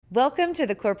Welcome to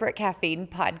the Corporate Caffeine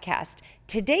Podcast.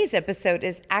 Today's episode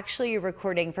is actually a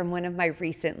recording from one of my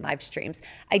recent live streams.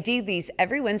 I do these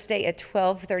every Wednesday at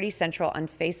 12:30 Central on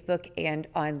Facebook and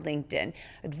on LinkedIn.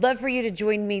 I'd love for you to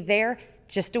join me there.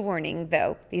 Just a warning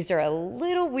though, these are a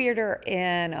little weirder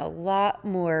and a lot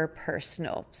more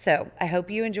personal. So I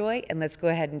hope you enjoy, and let's go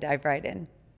ahead and dive right in.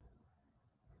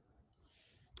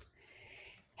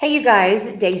 Hey you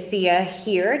guys, Dacia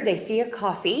here, Dacia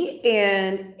Coffee,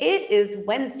 and it is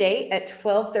Wednesday at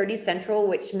 12:30 Central,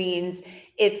 which means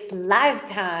it's live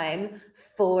time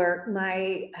for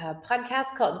my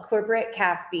podcast called Corporate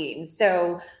Caffeine.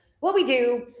 So what we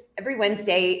do every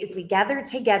Wednesday is we gather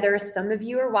together. Some of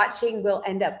you are watching, will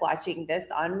end up watching this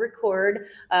on record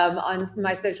on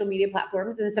my social media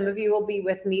platforms, and some of you will be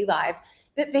with me live.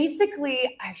 But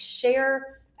basically, I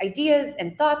share ideas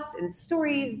and thoughts and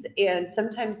stories, and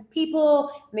sometimes people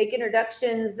make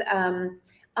introductions on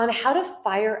how to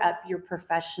fire up your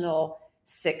professional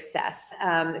success.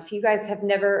 If you guys have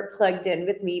never plugged in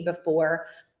with me before,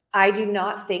 I do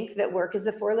not think that work is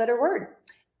a four-letter word.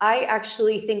 I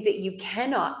actually think that you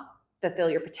cannot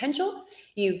fulfill your potential.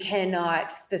 You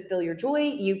cannot fulfill your joy.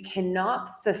 You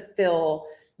cannot fulfill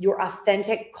your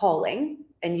authentic calling.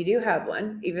 And you do have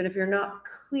one, even if you're not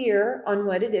clear on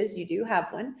what it is, you do have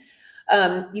one.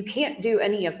 You can't do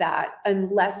any of that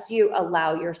unless you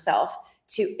allow yourself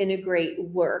to integrate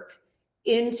work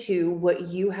into what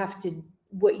you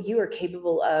are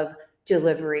capable of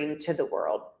delivering to the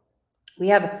world. We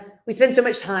spend so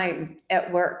much time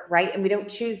at work, right? And we don't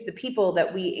choose the people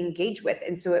that we engage with.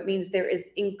 And so it means there is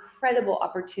incredible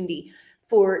opportunity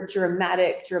for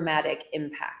dramatic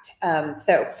impact.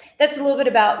 So that's a little bit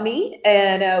about me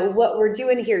and what we're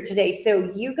doing here today. So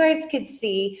you guys could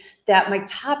see that my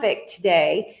topic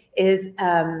today is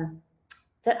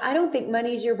that I don't think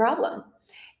money is your problem.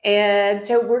 And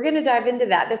so we're going to dive into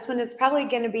that. This one is probably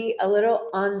going to be a little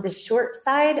on the short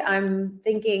side. I'm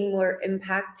thinking more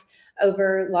impact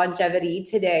over longevity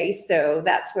today. So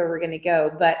that's where we're going to go.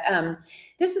 But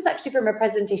this is actually from a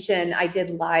presentation I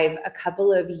did live a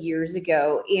couple of years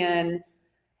ago, and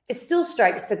it still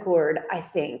strikes a chord, I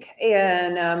think.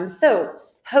 And so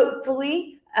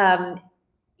hopefully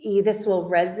this will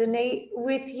resonate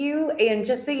with you. And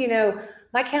just so you know,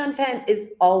 my content is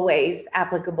always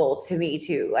applicable to me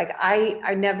too. Like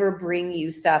I never bring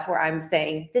you stuff where I'm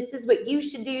saying, this is what you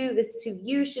should do. This is who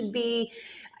you should be.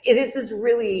 This is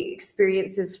really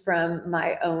experiences from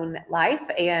my own life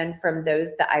and from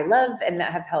those that I love and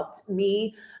that have helped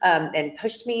me and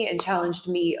pushed me and challenged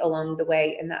me along the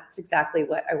way. And that's exactly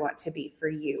what I want to be for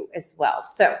you as well.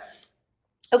 So,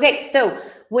 okay, so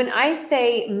when I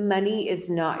say money is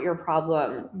not your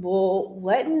problem, well,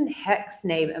 what in heck's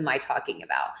name am I talking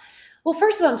about? Well,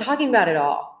 first of all, I'm talking about it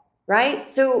all, right?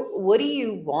 So what do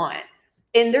you want?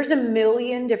 And there's a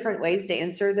million different ways to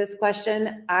answer this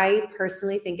question. I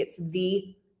personally think it's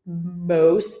the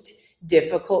most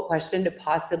difficult question to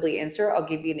possibly answer. I'll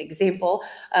give you an example.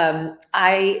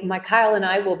 My Kyle and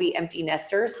I will be empty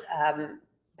nesters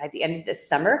by the end of this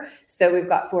summer. So we've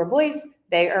got 4 boys.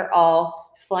 They are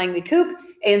all flying the coop.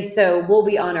 And so we'll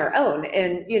be on our own.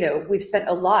 And, we've spent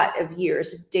a lot of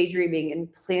years daydreaming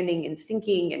and planning and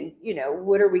thinking and,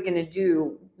 what are we going to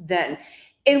do then?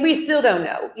 And we still don't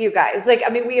know, you guys.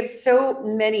 We have so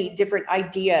many different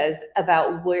ideas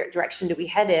about where direction do we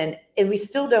head in, and we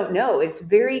still don't know. It's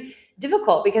very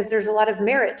difficult because there's a lot of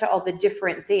merit to all the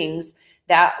different things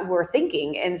that we're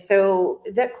thinking. And so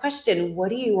that question, what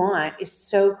do you want, is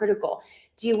so critical.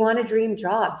 Do you want a dream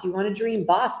job? Do you want a dream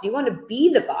boss? Do you want to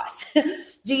be the boss?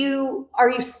 Are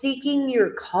you seeking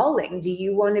your calling? Do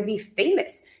you want to be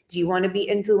famous? Do you want to be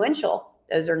influential?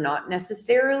 Those are not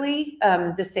necessarily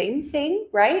the same thing,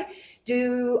 right?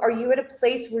 Are you at a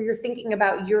place where you're thinking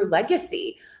about your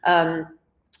legacy? Do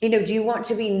you want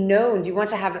to be known? Do you want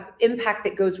to have impact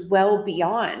that goes well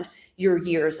beyond your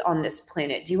years on this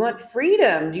planet? Do you want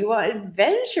freedom? Do you want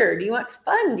adventure? Do you want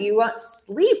fun? Do you want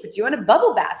sleep? Do you want a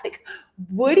bubble bath?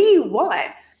 What do you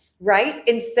want? Right?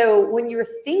 And so when you're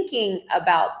thinking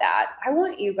about that, I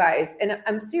want you guys, and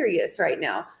I'm serious right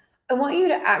now, I want you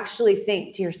to actually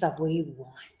think to yourself, what do you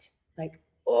want?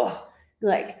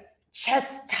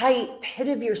 Chest tight, pit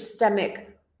of your stomach.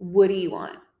 What do you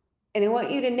want? And I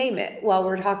want you to name it while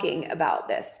we're talking about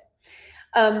this.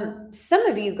 Some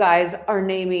of you guys are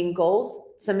naming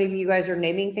goals. Some of you guys are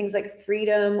naming things like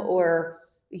freedom or,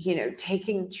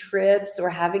 taking trips or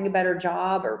having a better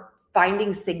job or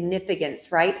finding significance,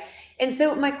 right? And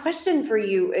so my question for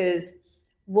you is,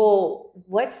 well,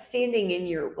 what's standing in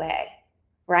your way?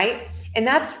 Right? And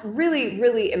that's really,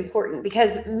 really important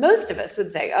because most of us would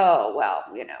say, oh, well,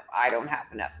 I don't have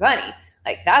enough money.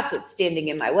 That's what's standing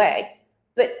in my way.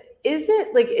 But is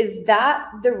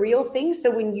that the real thing?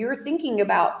 So when you're thinking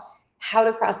about how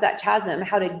to cross that chasm,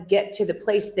 how to get to the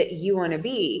place that you want to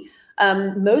be,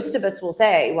 most of us will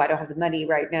say, well, I don't have the money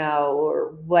right now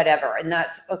or whatever. And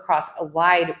that's across a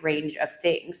wide range of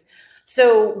things.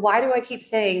 So why do I keep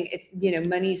saying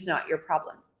money's not your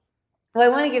problem? Well, I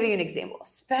want to give you an example,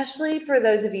 especially for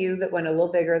those of you that went a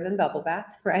little bigger than bubble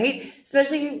bath, right?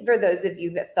 Especially for those of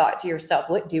you that thought to yourself,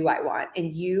 what do I want?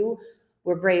 And you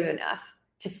were brave enough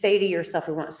to say to yourself,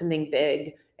 I want something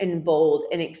big and bold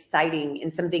and exciting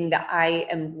and something that I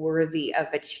am worthy of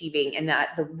achieving and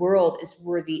that the world is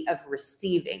worthy of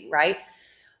receiving, right?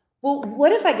 Well,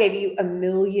 what if I gave you $1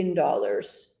 million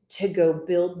to go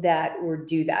build that or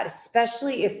do that,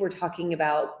 especially if we're talking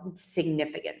about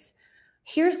significance?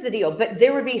 Here's the deal, but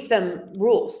there would be some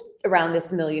rules around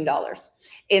this $1 million.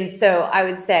 And so I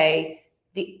would say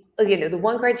the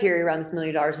one criteria around this $1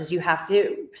 million is you have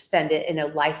to spend it in a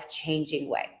life-changing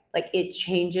way. Like it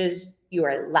changes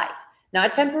your life,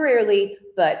 not temporarily,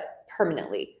 but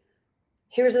permanently.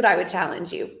 Here's what I would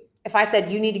challenge you. If I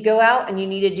said you need to go out and you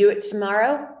need to do it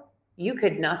tomorrow, you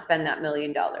could not spend that $1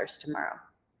 million tomorrow.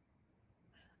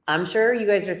 I'm sure you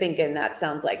guys are thinking that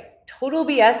sounds like total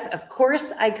BS. Of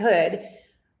course I could,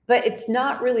 but it's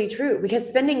not really true because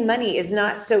spending money is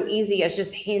not so easy as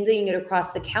just handing it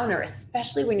across the counter,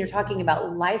 especially when you're talking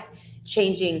about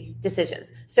life-changing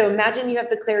decisions. So imagine you have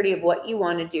the clarity of what you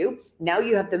want to do. Now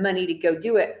you have the money to go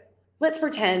do it. Let's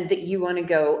pretend that you want to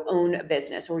go own a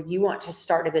business or you want to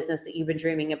start a business that you've been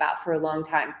dreaming about for a long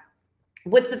time.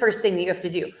 What's the first thing that you have to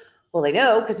do? Well, I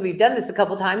know because we've done this a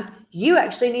couple times. You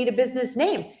actually need a business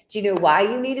name. Do you know why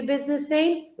you need a business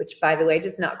name? Which, by the way,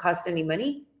 does not cost any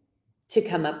money to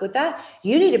come up with that.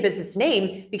 You need a business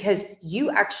name because you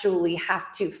actually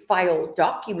have to file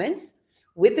documents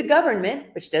with the government,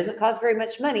 which doesn't cost very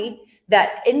much money,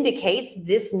 that indicates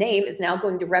this name is now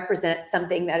going to represent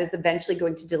something that is eventually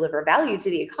going to deliver value to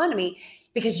the economy,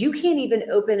 because you can't even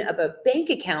open up a bank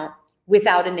account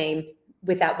without a name,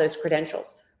 without those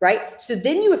credentials, right? So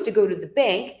then you have to go to the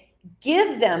bank,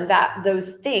 give them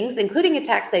those things, including a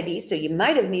tax ID. So you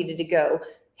might have needed to go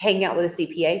hang out with a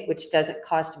CPA, which doesn't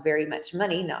cost very much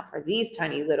money, not for these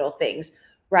tiny little things,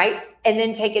 right? And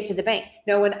then take it to the bank.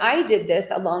 Now, when I did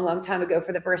this a long, long time ago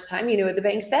for the first time, you know what the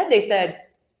bank said? They said,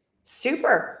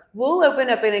 super, we'll open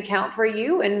up an account for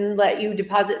you and let you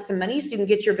deposit some money so you can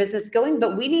get your business going,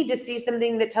 but we need to see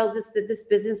something that tells us that this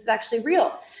business is actually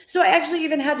real. So I actually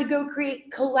even had to go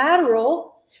create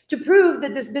collateral to prove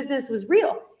that this business was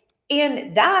real.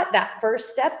 And that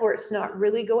first step where it's not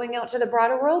really going out to the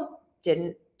broader world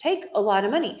didn't take a lot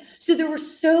of money. So there were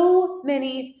so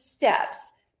many steps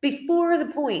before the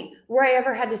point where I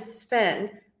ever had to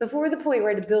spend, before the point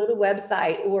where I had to build a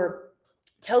website or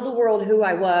tell the world who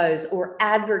I was or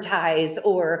advertise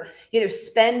or,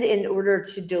 spend in order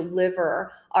to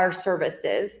deliver our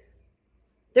services.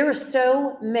 There were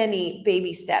so many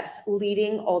baby steps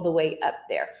leading all the way up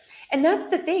there. And that's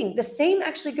the thing. The same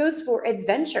actually goes for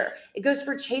adventure. It goes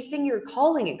for chasing your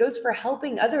calling. It goes for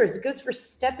helping others. It goes for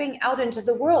stepping out into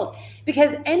the world.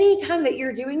 Because anytime that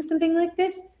you're doing something like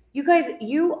this, you guys,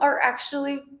 you are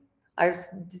actually, I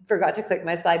forgot to click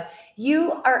my slides.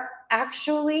 You are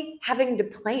actually having to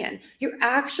plan. You're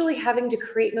actually having to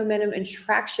create momentum and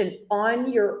traction on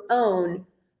your own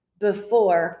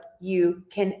before you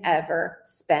can ever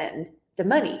spend the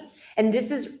money. And this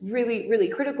is really, really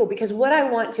critical, because what I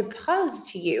want to pose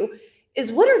to you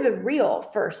is, what are the real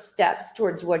first steps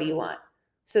towards what do you want?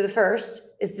 So the first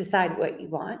is decide what you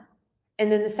want.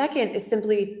 And then the second is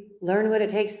simply learn what it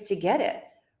takes to get it,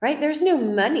 right? There's no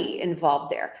money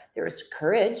involved there. There is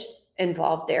courage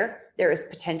involved there. There is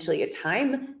potentially a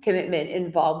time commitment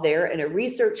involved there and a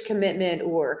research commitment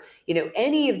or,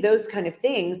 any of those kind of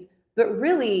things. But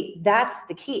really, that's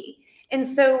the key. And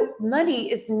so money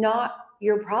is not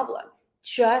your problem.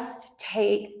 Just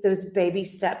take those baby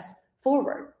steps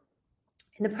forward.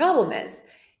 And the problem is,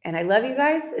 and I love you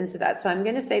guys, and so that's why I'm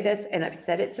going to say this, and I've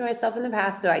said it to myself in the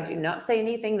past, so I do not say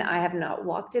anything that I have not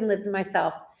walked and lived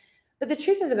myself. But the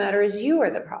truth of the matter is, you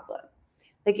are the problem.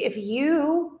 Like, if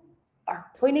you are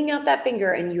pointing out that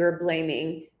finger and you're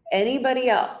blaming anybody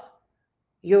else,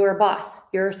 your boss,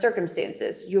 your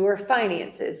circumstances, your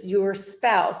finances, your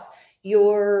spouse,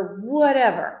 your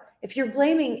whatever, if you're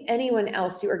blaming anyone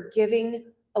else, you are giving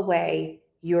away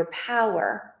your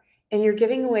power and you're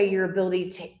giving away your ability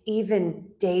to even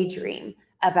daydream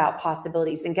about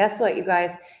possibilities. And guess what, you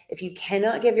guys? If you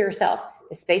cannot give yourself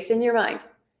the space in your mind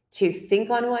to think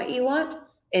on what you want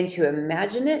and to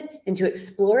imagine it and to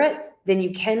explore it, then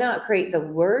you cannot create the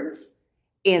words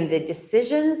and the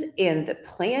decisions and the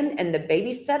plan and the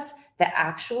baby steps that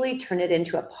actually turn it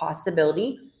into a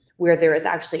possibility where there is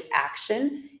actually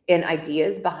action and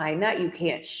ideas behind that. You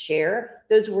can't share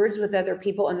those words with other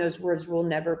people, and those words will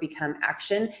never become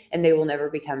action and they will never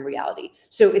become reality.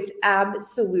 So it's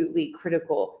absolutely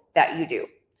critical that you do.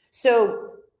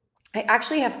 So I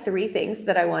actually have 3 things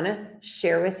that I want to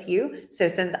share with you. So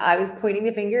since I was pointing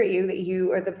the finger at you that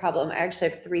you are the problem, I actually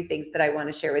have 3 things that I want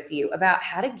to share with you about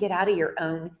how to get out of your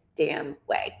own damn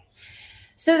way.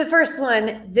 So the first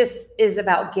one, this is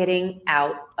about getting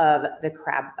out of the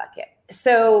crab bucket.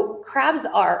 So crabs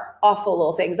are awful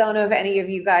little things. I don't know if any of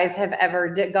you guys have ever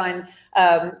gone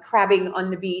crabbing on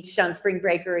the beach on spring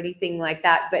break or anything like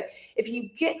that. But if you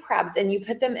get crabs and you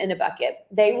put them in a bucket,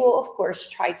 they will, of course,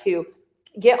 try to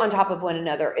get on top of one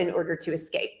another in order to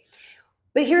escape.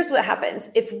 But here's what happens.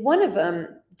 If one of them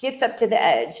gets up to the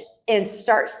edge and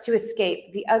starts to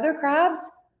escape, the other crabs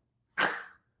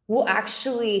will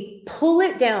actually pull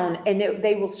it down, and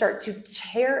they will start to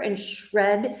tear and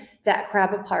shred that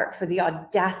crab apart for the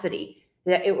audacity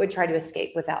that it would try to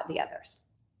escape without the others.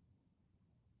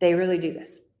 They really do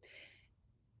this.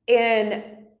 And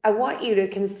I want you to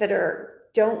consider,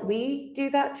 don't we do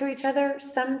that to each other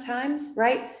sometimes,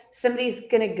 right? Somebody's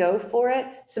going to go for it.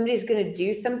 Somebody's going to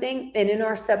do something. And in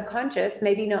our subconscious,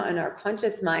 maybe not in our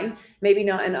conscious mind, maybe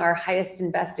not in our highest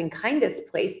and best and kindest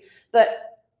place, but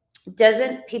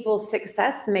doesn't people's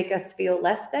success make us feel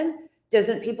less than?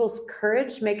 Doesn't people's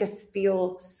courage make us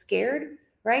feel scared,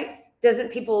 right?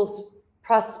 Doesn't people's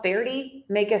prosperity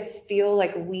make us feel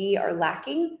like we are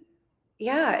lacking?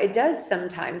 Yeah, it does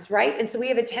sometimes, right? And so we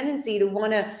have a tendency to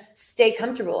want to stay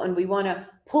comfortable, and we want to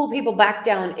pull people back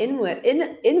down in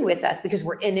with us because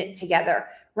we're in it together,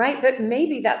 right? But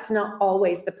maybe that's not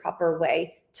always the proper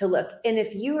way to look. And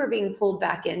if you are being pulled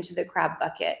back into the crab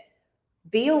bucket,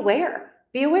 be aware.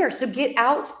 Be aware. So get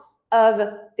out of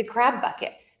the crab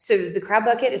bucket. So the crab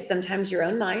bucket is sometimes your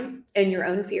own mind and your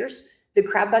own fears. The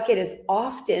crab bucket is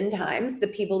oftentimes the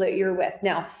people that you're with.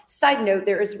 Now, side note,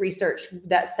 there is research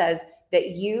that says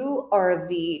that you are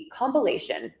the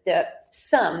compilation, the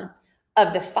sum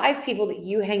of the 5 people that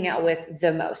you hang out with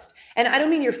the most. And I don't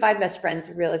mean your 5 best friends.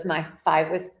 I realize my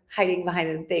 5 was hiding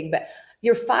behind the thing, but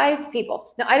your 5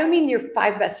 people. Now, I don't mean your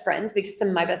 5 best friends, because some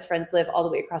of my best friends live all the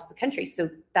way across the country. So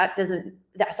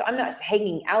so I'm not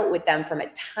hanging out with them from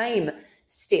a time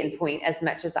standpoint as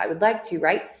much as I would like to,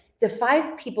 right? The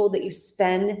 5 people that you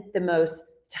spend the most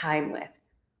time with,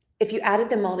 if you added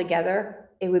them all together,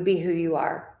 it would be who you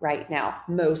are right now,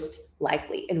 most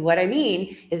likely. And what I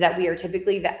mean is that we are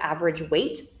typically the average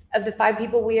weight of the 5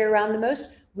 people we are around the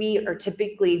most. We are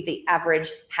typically the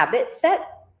average habit set,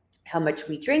 how much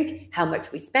we drink, how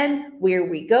much we spend, where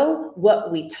we go,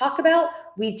 what we talk about.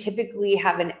 We typically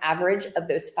have an average of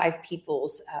those 5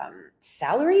 people's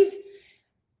salaries.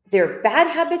 They're bad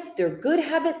habits, they're good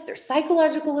habits, they're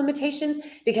psychological limitations,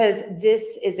 because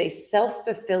this is a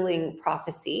self-fulfilling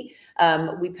prophecy.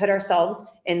 We put ourselves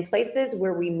in places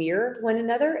where we mirror one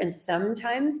another, and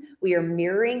sometimes we are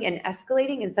mirroring and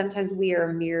escalating, and sometimes we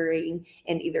are mirroring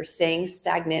and either staying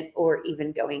stagnant or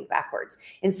even going backwards.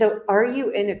 And so are you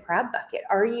in a crab bucket?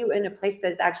 Are you in a place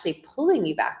that is actually pulling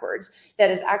you backwards,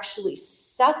 that is actually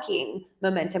sucking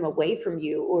momentum away from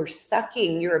you, or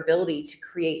sucking your ability to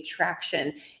create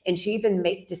traction and to even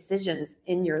make decisions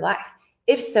in your life?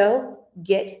 If so,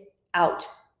 get out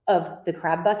of the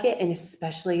crab bucket. And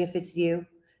especially if it's you,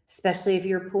 especially if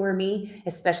you're poor me,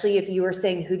 especially if you are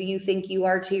saying, who do you think you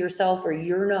are to yourself, or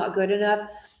you're not good enough,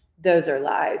 those are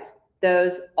lies.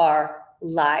 Those are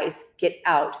lies. Get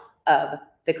out of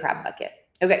the crab bucket.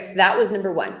 Okay, so that was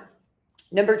number 1.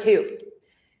 Number 2,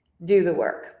 do the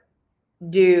work.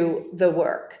 Do the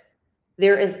work.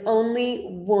 There is only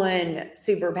one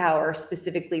superpower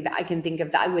specifically that I can think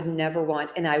of that I would never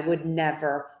want, and I would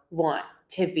never want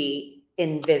to be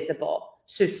invisible.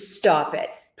 So stop it.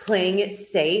 Playing it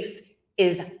safe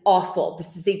is awful.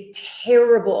 This is a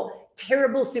terrible,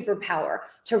 terrible superpower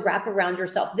to wrap around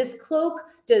yourself. This cloak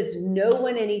does no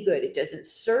one any good. It doesn't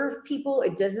serve people.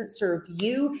 It doesn't serve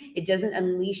you. It doesn't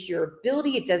unleash your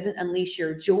ability. It doesn't unleash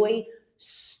your joy.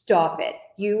 Stop it.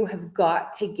 You have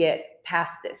got to get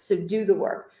past this. So do the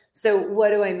work. So what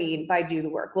do I mean by do the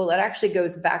work? Well, it actually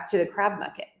goes back to the crab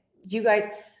bucket. You guys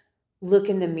look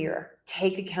in the mirror,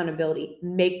 take accountability,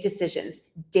 make decisions,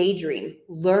 daydream,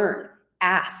 learn,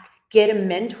 ask, get a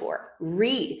mentor,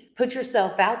 read, put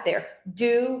yourself out there,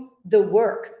 do the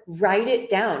work, write it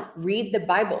down, read the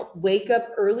Bible, wake up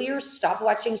earlier, stop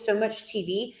watching so much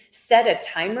TV, set a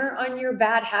timer on your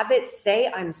bad habits,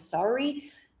 say, I'm sorry.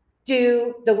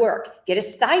 Do the work, get a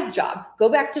side job, go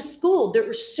back to school. There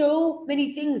are so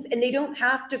many things and they don't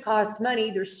have to cost money.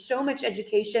 There's so much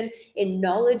education and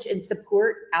knowledge and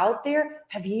support out there.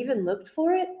 Have you even looked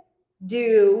for it?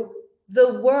 Do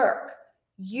the work.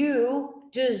 You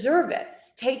deserve it.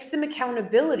 Take some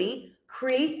accountability,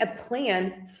 create a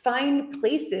plan, find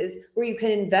places where you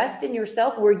can invest in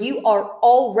yourself, where you are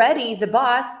already the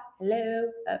boss.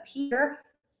 Hello, up here.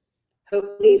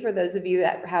 Hopefully, for those of you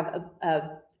that have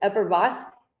a upper boss,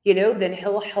 then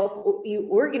he'll help you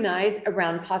organize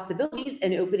around possibilities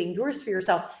and opening doors for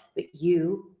yourself. But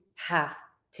you have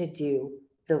to do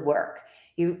the work.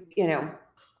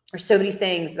 There's so many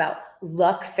sayings about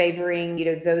luck favoring,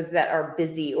 those that are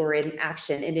busy or in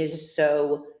action. And it is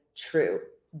so true.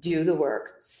 Do the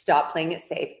work. Stop playing it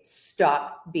safe.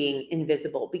 Stop being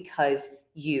invisible, because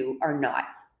you are not.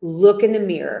 Look in the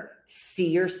mirror, see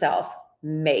yourself,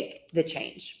 make the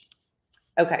change.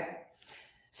 Okay.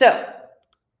 So,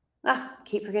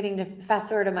 keep forgetting to fast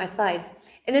forward on my slides.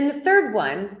 And then the third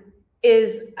one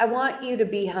is, I want you to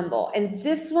be humble. And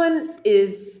this one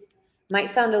might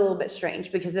sound a little bit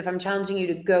strange, because if I'm challenging you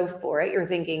to go for it, you're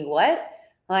thinking, what?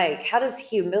 Like, how does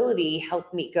humility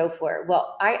help me go for it?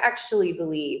 Well, I actually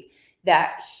believe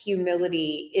that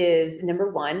humility is,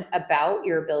 number one, about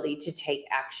your ability to take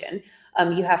action.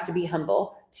 You have to be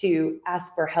humble to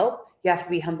ask for help. You have to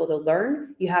be humble to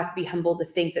learn. You have to be humble to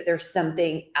think that there's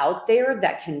something out there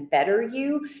that can better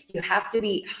you. You have to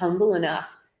be humble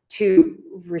enough to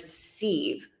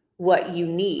receive what you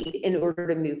need in order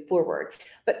to move forward.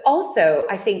 But also,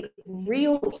 I think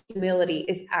real humility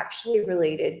is actually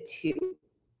related to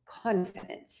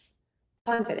confidence.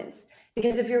 Confidence.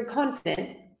 Because if you're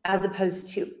confident as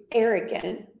opposed to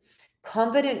arrogant,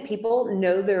 confident people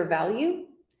know their value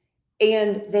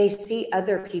and they see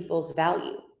other people's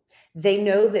value. They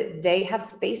know that they have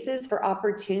spaces for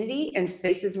opportunity and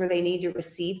spaces where they need to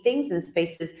receive things and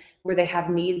spaces where they have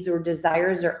needs or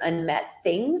desires or unmet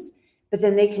things. But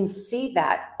then they can see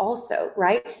that also,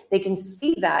 right? They can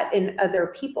see that in other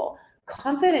people.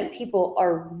 Confident people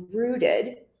are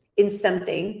rooted in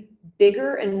something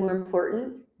bigger and more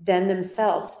important than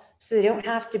themselves. So they don't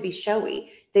have to be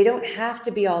showy. They don't have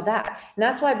to be all that. And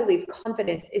that's why I believe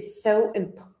confidence is so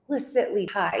implicitly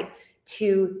tied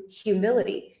to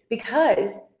humility.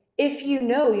 Because if you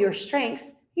know your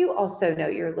strengths, you also know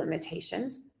your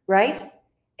limitations, right?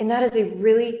 And that is a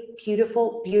really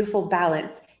beautiful, beautiful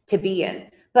balance to be in.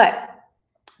 But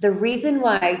the reason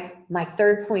why my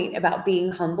third point about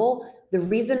being humble, the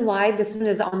reason why this one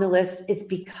is on the list is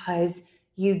because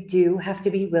you do have to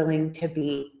be willing to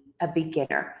be a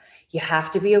beginner. You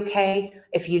have to be okay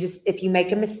if you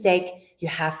make a mistake. You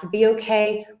have to be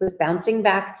okay with bouncing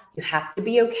back. You have to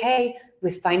be okay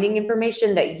with finding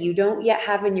information that you don't yet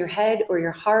have in your head or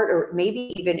your heart, or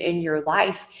maybe even in your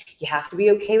life. You have to be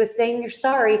okay with saying you're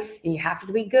sorry, and you have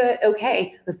to be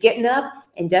okay with getting up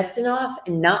and dusting off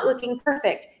and not looking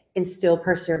perfect and still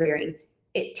persevering.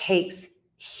 It takes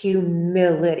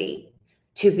humility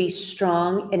to be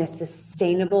strong in a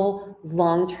sustainable,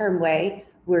 long-term way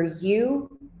where you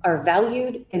are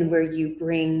valued and where you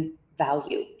bring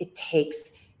value. It takes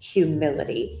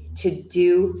humility to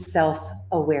do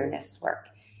self-awareness work.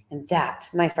 And that,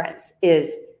 my friends,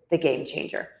 is the game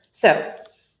changer. So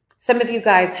some of you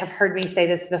guys have heard me say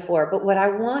this before, but what I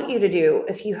want you to do,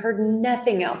 if you heard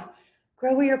nothing else,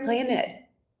 grow where you're planted.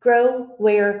 Grow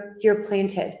where you're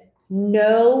planted.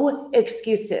 No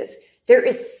excuses. There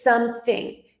is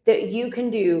something that you can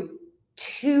do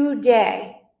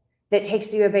today that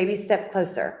takes you a baby step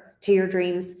closer to your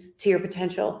dreams, to your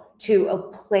potential, to a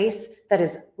place that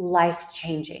is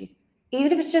life-changing.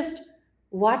 Even if it's just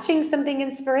watching something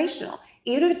inspirational,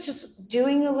 even if it's just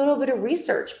doing a little bit of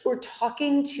research or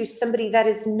talking to somebody that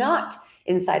is not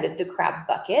inside of the crab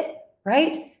bucket,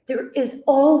 right? There is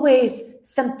always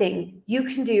something you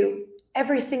can do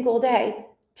every single day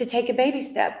to take a baby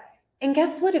step. And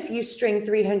guess what? If you string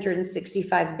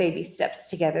 365 baby steps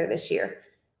together this year,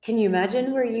 can you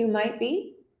imagine where you might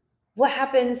be? What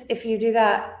happens if you do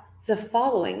that the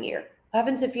following year? What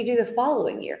happens if you do the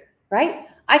following year, right?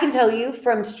 I can tell you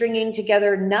from stringing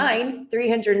together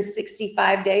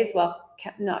 365 days, well,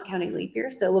 not counting leap year,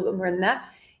 so a little bit more than that,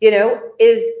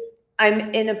 is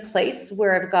I'm in a place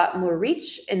where I've got more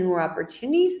reach and more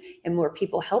opportunities and more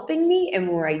people helping me and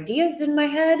more ideas in my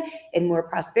head and more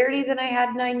prosperity than I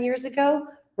had 9 years ago,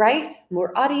 right?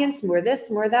 More audience, more this,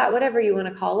 more that, whatever you want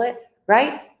to call it,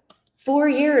 right? 4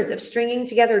 years of stringing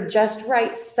together just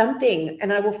right something,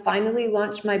 and I will finally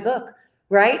launch my book,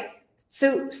 right?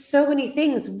 So many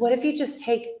things. What if you just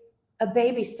take a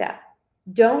baby step?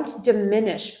 Don't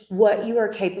diminish what you are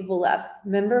capable of.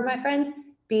 Remember, my friends,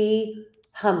 be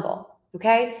humble,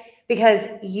 okay? Because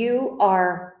you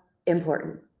are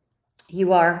important.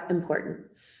 You are important.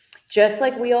 Just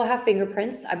like we all have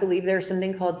fingerprints, I believe there's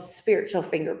something called spiritual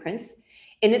fingerprints.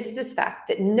 And it's this fact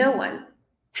that no one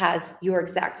has your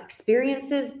exact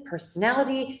experiences,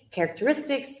 personality,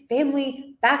 characteristics,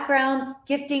 family, background,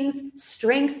 giftings,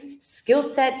 strengths, skill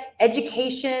set,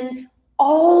 education,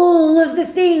 all of the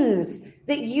things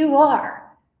that you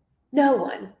are. No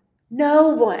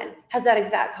one has that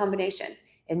exact combination.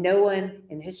 And no one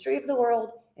in the history of the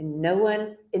world and no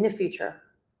one in the future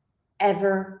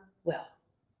ever will.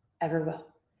 Ever will.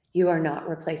 You are not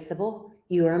replaceable.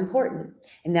 You are important.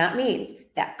 And that means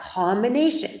that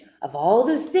combination of all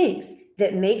those things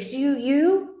that makes you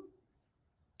you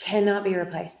cannot be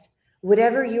replaced.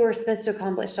 Whatever you are supposed to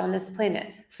accomplish on this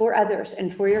planet for others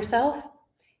and for yourself,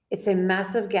 it's a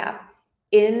massive gap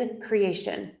in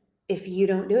creation if you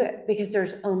don't do it, because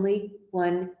there's only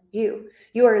one you.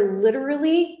 You are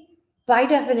literally, by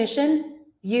definition,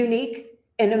 unique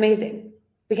and amazing,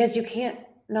 because you can't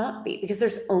not be, because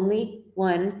there's only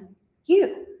one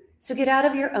you. So get out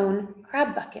of your own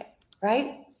crab bucket,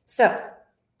 right? So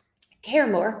care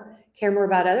more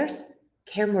about others,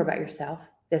 care more about yourself.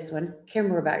 This one, care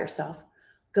more about yourself.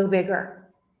 Go bigger.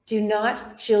 Do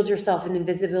not shield yourself in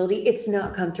invisibility. It's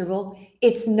not comfortable.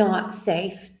 It's not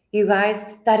safe. You guys,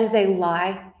 that is a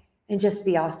lie. And just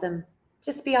be awesome.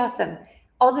 Just be awesome.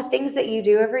 All the things that you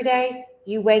do every day,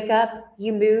 you wake up,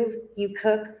 you move, you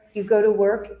cook, you go to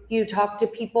work, you talk to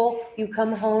people, you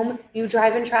come home, you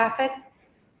drive in traffic.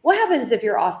 What happens if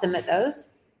you're awesome at those?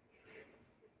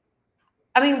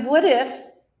 I mean, what if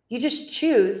you just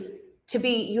choose to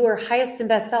be your highest and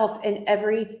best self in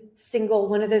every single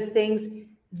one of those things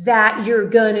that you're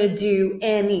gonna do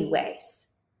anyways?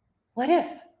 What if?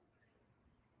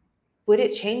 Would it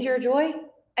change your joy?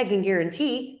 I can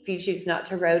guarantee, if you choose not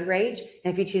to road rage,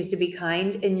 and if you choose to be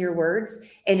kind in your words,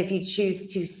 and if you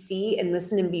choose to see and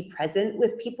listen and be present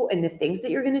with people and the things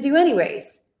that you're going to do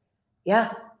anyways,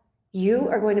 yeah, you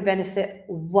are going to benefit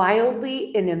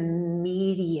wildly and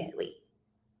immediately.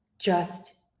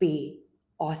 Just be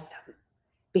awesome,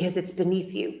 because it's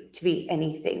beneath you to be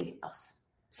anything else.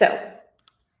 So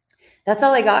that's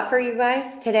all I got for you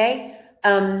guys today.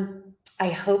 I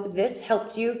hope this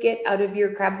helped you get out of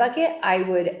your crab bucket. I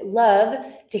would love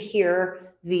to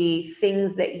hear the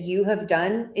things that you have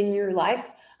done in your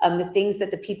life, the things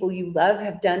that the people you love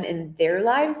have done in their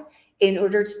lives in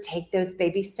order to take those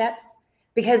baby steps.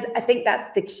 Because I think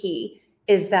that's the key,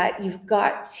 is that you've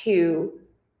got to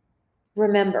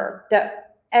remember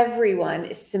that everyone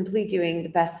is simply doing the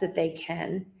best that they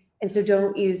can. And so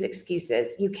don't use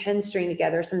excuses. You can string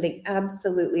together something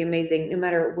absolutely amazing no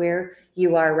matter where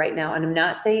you are right now. And I'm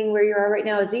not saying where you are right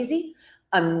now is easy.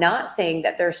 I'm not saying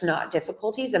that there's not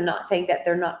difficulties. I'm not saying that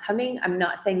they're not coming. I'm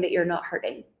not saying that you're not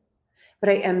hurting. But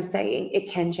I am saying it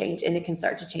can change, and it can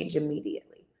start to change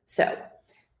immediately. So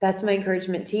that's my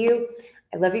encouragement to you.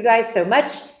 I love you guys so much,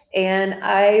 and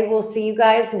I will see you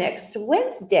guys next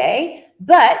Wednesday.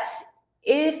 But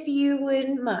if you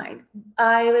wouldn't mind,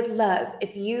 I would love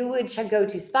if you would go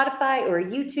to Spotify or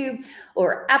YouTube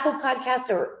or Apple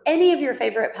Podcasts or any of your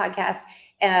favorite podcast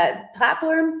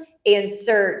platform and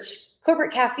search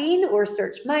Corporate Caffeine or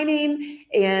search my name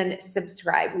and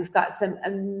subscribe. We've got some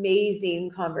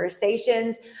amazing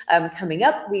conversations coming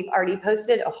up. We've already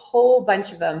posted a whole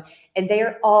bunch of them, and they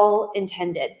are all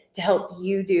intended to help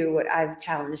you do what I've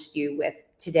challenged you with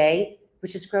today,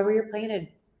 which is grow where you're planted.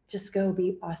 Just go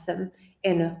be awesome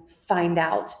and find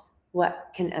out what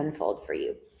can unfold for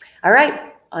you. All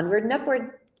right, onward and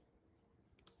upward.